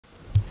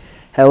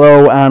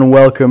Hello and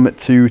welcome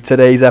to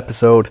today's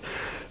episode.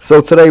 So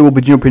today we'll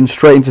be jumping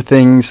straight into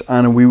things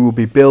and we will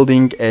be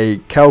building a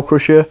cow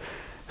crusher.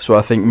 So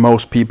I think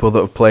most people that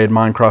have played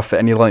Minecraft for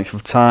any length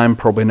of time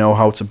probably know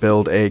how to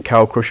build a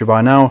cow crusher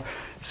by now.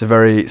 It's a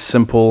very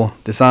simple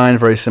design,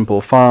 very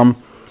simple farm.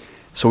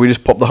 So we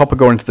just pop the hopper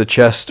going into the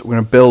chest. We're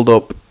going to build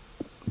up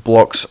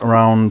blocks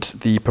around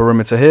the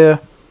perimeter here.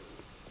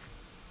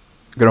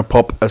 We're going to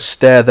pop a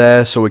stair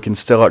there so we can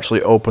still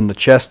actually open the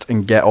chest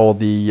and get all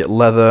the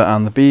leather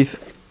and the beef.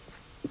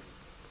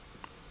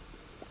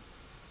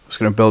 Just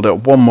going to build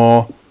up one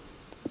more.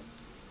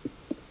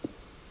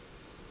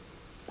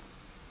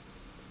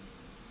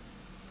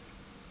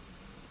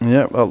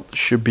 Yeah, well,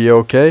 should be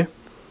okay.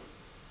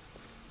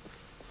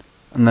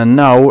 And then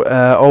now,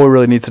 all we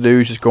really need to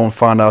do is just go and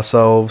find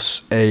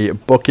ourselves a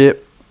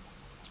bucket.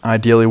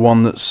 Ideally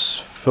one that's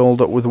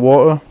filled up with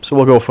water. So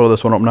we'll go fill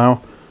this one up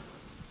now.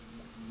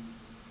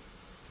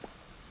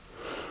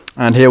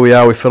 And here we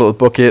are, we fill up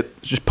the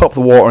bucket, just pop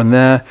the water in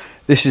there.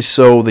 This is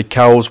so the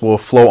cows will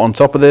float on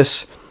top of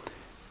this.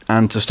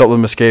 And to stop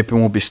them escaping,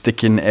 we'll be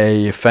sticking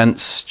a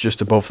fence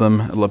just above them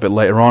a little bit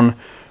later on.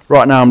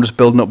 Right now I'm just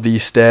building up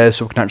these stairs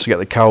so we can actually get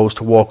the cows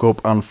to walk up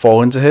and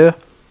fall into here.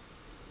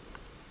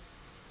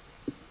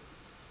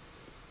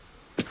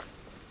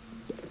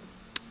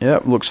 Yeah,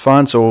 looks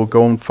fine, so we'll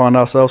go and find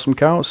ourselves some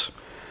cows.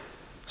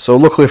 So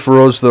luckily for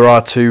us, there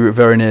are two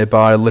very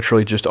nearby,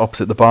 literally just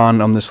opposite the barn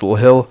on this little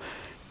hill.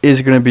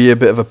 Is going to be a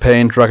bit of a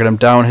pain dragging them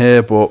down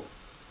here, but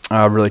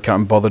I really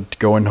can't be bothered to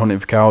go and hunting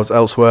for cows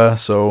elsewhere,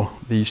 so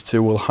these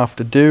two will have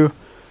to do.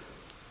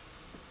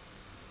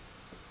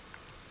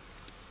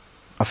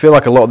 I feel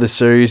like a lot of this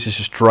series is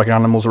just dragging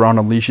animals around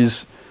on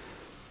leashes,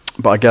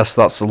 but I guess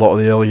that's a lot of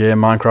the early game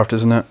Minecraft,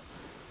 isn't it?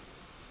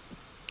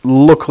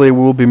 Luckily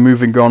we'll be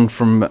moving on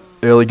from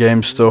early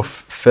game stuff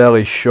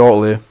fairly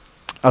shortly.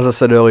 As I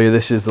said earlier,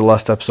 this is the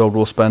last episode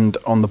we'll spend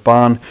on the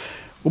barn.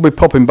 We'll be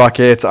popping back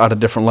here to add a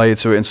different layer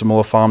to it and some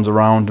other farms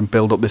around and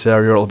build up this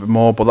area a little bit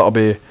more, but that'll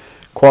be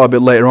quite a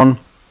bit later on,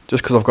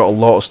 just because I've got a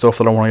lot of stuff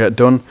that I want to get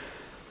done.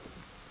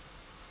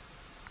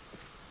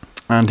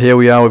 And here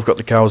we are, we've got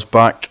the cows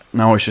back.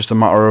 Now it's just a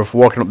matter of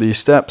walking up these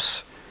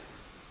steps.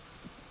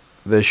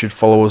 They should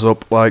follow us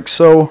up like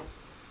so.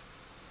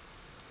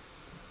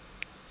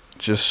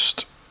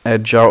 Just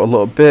edge out a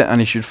little bit and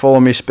he should follow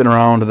me, spin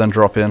around and then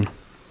drop in.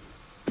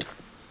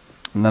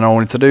 And then all we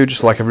need to do,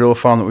 just like every other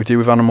farm that we do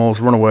with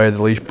animals, run away,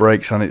 the leash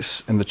breaks and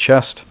it's in the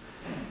chest.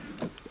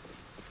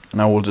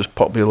 Now we'll just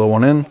pop the other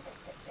one in.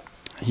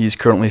 He's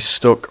currently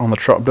stuck on the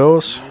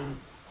trapdoors.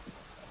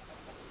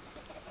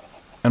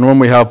 And when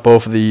we have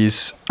both of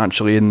these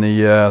actually in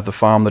the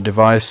farm, the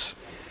device,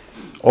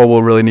 all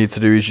we'll really need to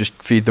do is just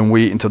feed them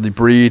wheat until they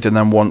breed, and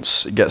then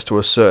once it gets to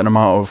a certain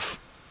amount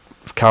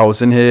of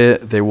cows in here,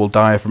 they will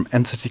die from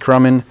entity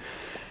cramming.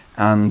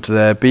 And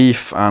their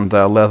beef and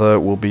their leather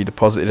will be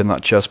deposited in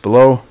that chest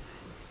below.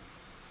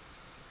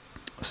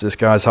 So this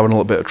guy's having a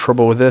little bit of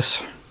trouble with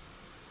this.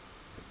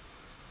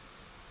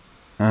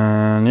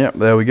 And yep,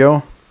 there we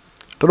go.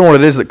 Don't know what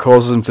it is that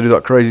causes them to do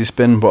that crazy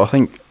spin, but I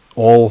think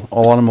all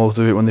animals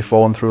do it when they've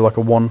fallen through like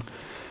a one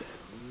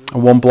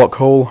block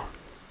hole.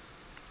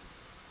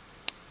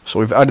 So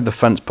we've added the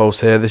fence post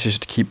here. This is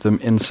to keep them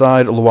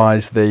inside,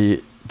 otherwise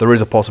there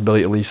is a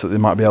possibility at least that they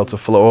might be able to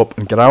float up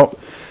and get out.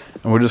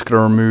 And we're just going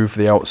to remove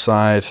the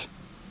outside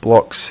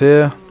blocks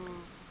here.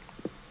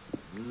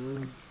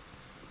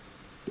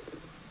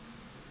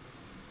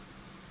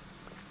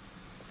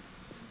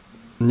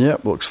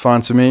 Yep, looks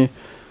fine to me.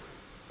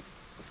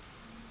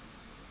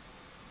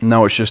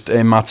 Now it's just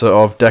a matter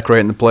of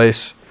decorating the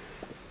place.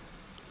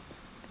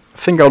 I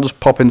think I'll just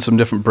pop in some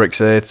different bricks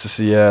here to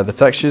see the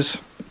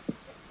textures.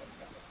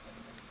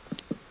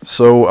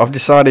 So I've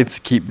decided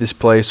to keep this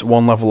place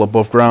one level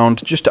above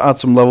ground, just to add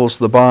some levels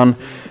to the barn.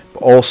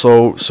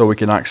 Also so we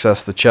can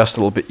access the chest a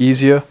little bit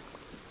easier.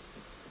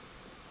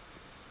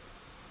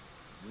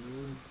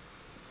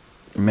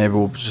 Maybe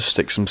we'll just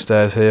stick some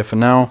stairs here for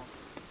now.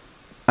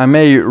 I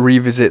may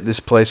revisit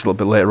this place a little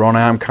bit later on.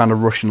 I am kind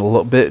of rushing a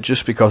little bit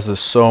just because there's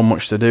so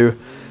much to do.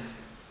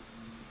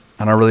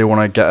 And I really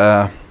want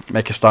to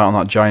make a start on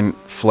that giant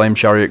flame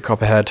chariot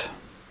copperhead,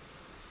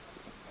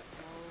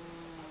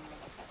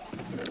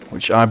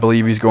 which I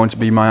believe is going to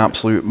be my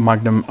absolute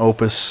magnum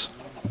opus.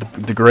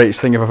 The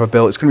greatest thing I've ever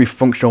built. It's going to be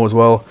functional as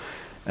well,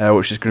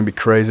 which is going to be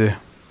crazy.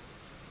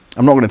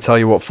 I'm not going to tell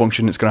you what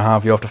function it's going to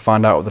have. You have to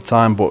find out at the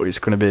time, but it's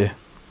going to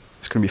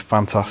be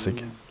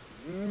fantastic.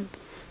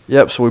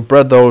 Yep. So we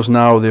bred those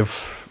now.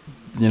 They've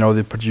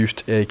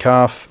produced a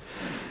calf.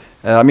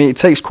 I mean, it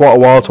takes quite a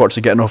while to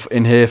actually get enough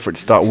in here for it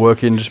to start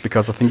working, just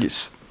because I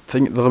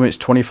think the limit's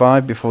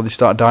 25 before they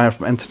start dying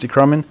from entity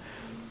cramming.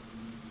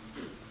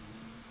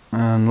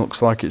 And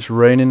looks like it's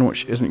raining,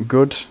 which isn't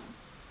good.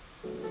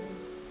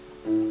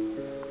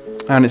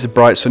 And it's a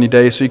bright sunny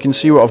day, so you can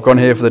see what I've gone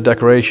here for the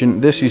decoration.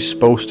 This is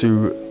supposed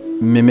to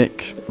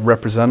mimic,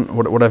 represent,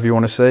 whatever you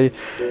want to say,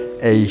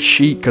 a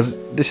sheep, because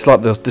this is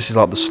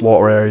like the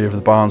slaughter area of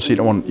the barn. So you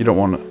don't want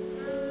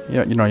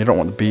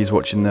the bees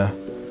watching the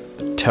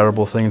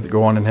terrible things that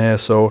go on in here.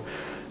 So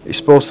It's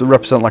supposed to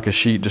represent like a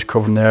sheet just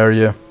covering the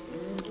area,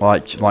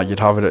 like you'd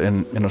have it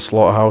in a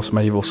slaughterhouse,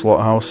 medieval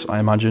slaughterhouse, I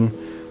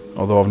imagine.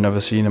 Although I've never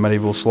seen a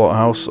medieval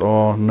slaughterhouse,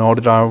 or nor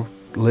did I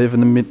live in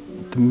the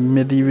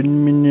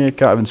medieval. I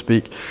can't even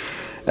speak.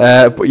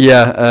 But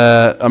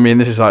yeah, I mean,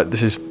 this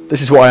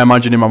is what I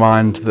imagine in my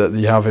mind that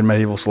you have in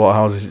medieval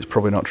slaughterhouses. It's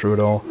probably not true at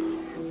all.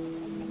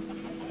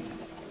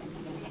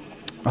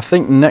 I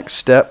think next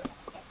step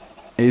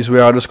is we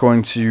are just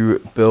going to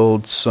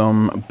build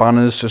some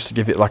banners just to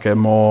give it like a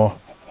more,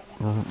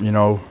 you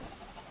know,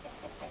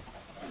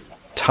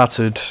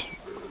 tattered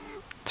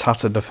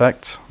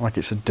effect, like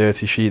it's a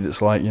dirty sheet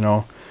that's like, you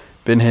know,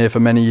 been here for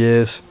many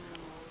years.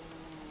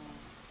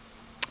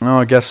 No,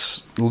 I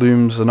guess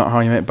looms are not how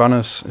you make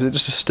banners. Is it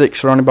just a stick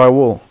surrounded by a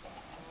wall?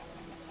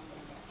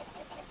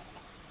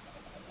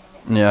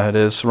 Yeah, it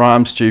is. Right,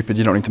 I'm stupid.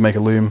 You don't need to make a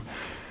loom.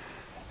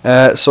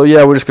 So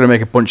yeah, we're just going to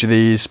make a bunch of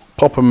these,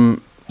 pop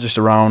them just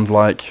around,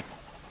 like,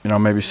 you know,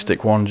 maybe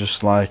stick one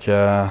just like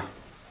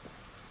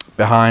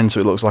behind so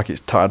it looks like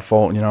it's tattered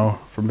fault, you know,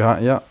 from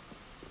behind. Yeah.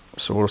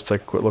 So we'll just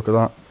take a quick look at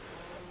that.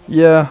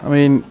 Yeah, I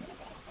mean,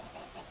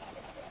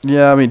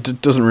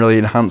 it doesn't really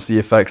enhance the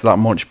effects that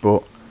much,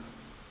 but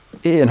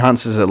it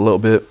enhances it a little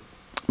bit,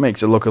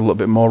 makes it look a little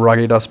bit more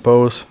ragged, I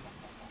suppose.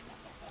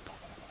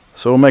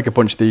 So we'll make a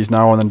bunch of these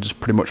now and then just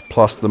pretty much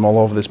plaster them all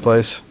over this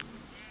place.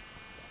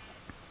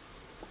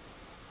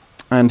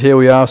 And here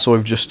we are, so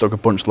we've just stuck a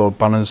bunch load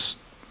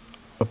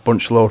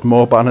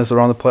more banners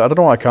around the place. I don't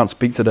know why I can't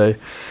speak today.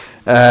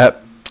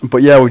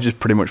 But yeah, we just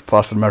pretty much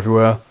plastered them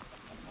everywhere.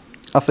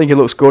 I think it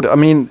looks good. I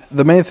mean,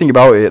 the main thing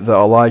about it that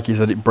I like is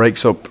that it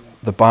breaks up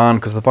the barn,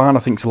 because the barn I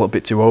think is a little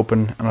bit too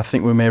open, and I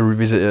think we may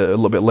revisit it a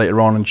little bit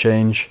later on and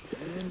change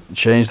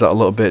that a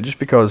little bit, just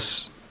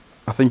because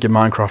I think in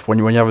Minecraft when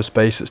you have a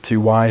space that's too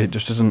wide, it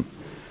just doesn't,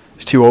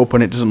 it's too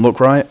open, it doesn't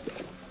look right.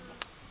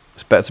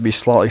 It's better to be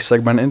slightly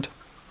segmented.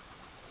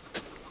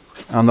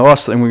 And the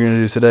last thing we're going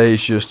to do today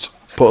is just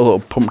put a little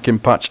pumpkin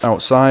patch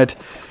outside.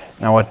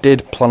 Now I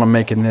did plan on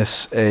making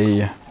this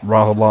a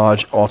rather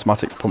large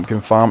automatic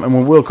pumpkin farm, and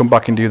we will come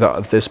back and do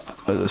that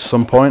at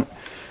some point,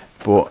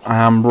 but I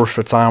am rushed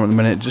for time at the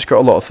minute. Just got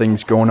a lot of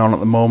things going on at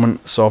the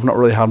moment, so I've not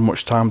really had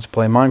much time to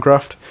play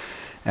Minecraft.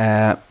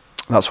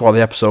 That's why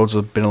the episodes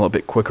have been a little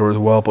bit quicker as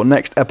well, but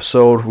next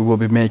episode we will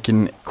be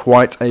making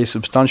quite a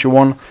substantial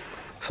one.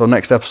 So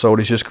next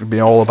episode is just going to be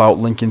all about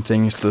linking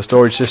things to the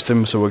storage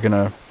system. So we're going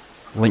to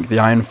link the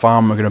iron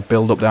farm, we're going to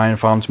build up the iron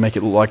farm to make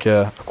it look like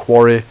a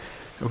quarry.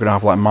 We're going to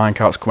have like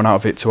minecarts coming out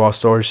of it to our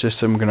storage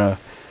system. We're going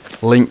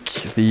to link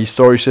the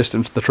storage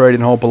system to the trading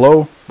hall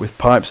below with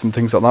pipes and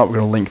things like that. We're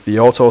going to link the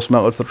auto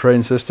smelter to the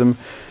trading system.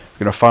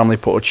 We're going to finally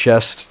put a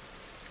chest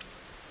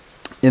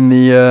in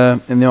the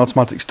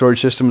automatic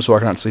storage system so I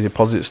can actually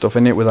deposit stuff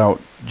in it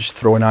without just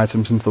throwing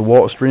items into the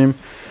water stream.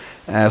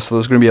 So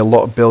there's going to be a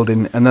lot of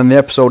building, and then the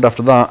episode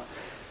after that,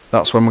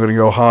 that's when we're going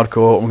to go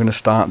hardcore. We're going to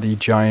start the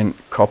giant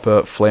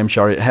copper flame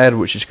chariot head,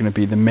 which is going to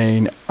be the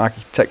main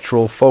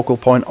architectural focal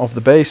point of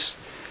the base.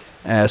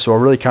 So I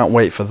really can't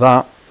wait for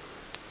that.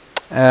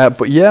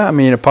 But yeah, I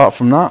mean, apart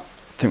from that,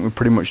 I think we're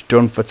pretty much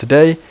done for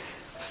today.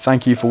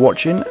 Thank you for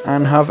watching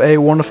and have a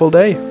wonderful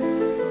day.